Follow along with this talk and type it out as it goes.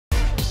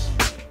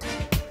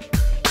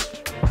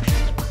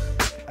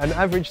An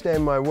average day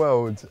in my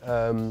world,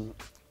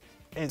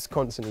 it's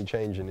constantly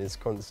changing. It's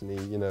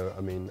constantly, you know,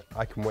 I mean,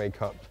 I can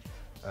wake up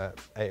at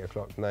 8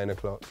 o'clock, 9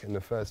 o'clock, and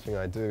the first thing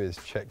I do is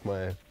check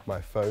my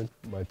phone,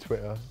 my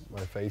Twitter,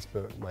 my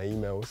Facebook, my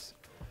emails.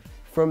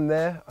 From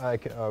there, I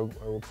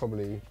will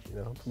probably, you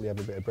know, have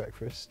a bit of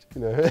breakfast,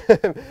 you know,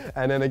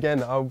 and then again,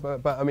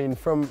 but I mean,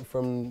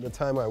 from the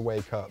time I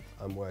wake up,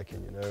 I'm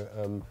working, you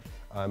know.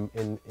 I'm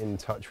in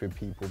touch with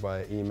people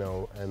via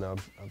email, and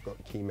I've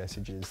got key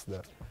messages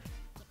that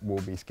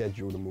will be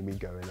scheduled and will be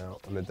going out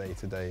on a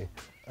day-to-day.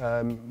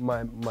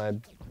 My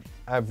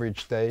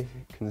average day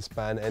can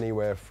span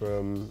anywhere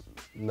from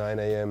 9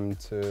 AM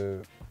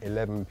to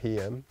 11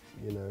 PM,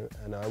 you know,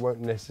 and I won't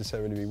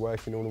necessarily be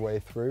working all the way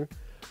through.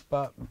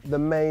 But the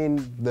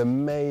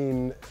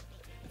main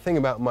thing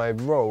about my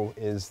role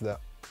is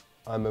that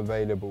I'm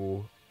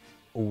available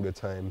all the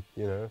time,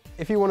 you know.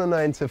 If you want a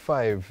 9 to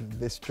 5,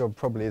 this job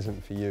probably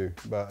isn't for you.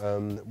 But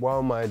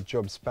while my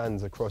job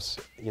spans across,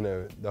 you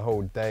know, the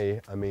whole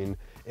day, I mean,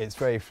 it's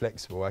very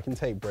flexible. I can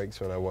take breaks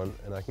when I want,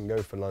 and I can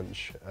go for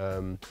lunch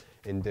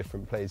in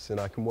different places, and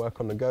I can work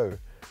on the go.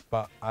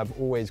 But I've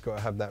always got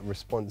to have that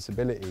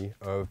responsibility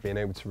of being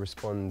able to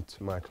respond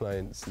to my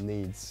clients'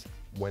 needs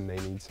when they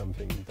need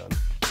something done.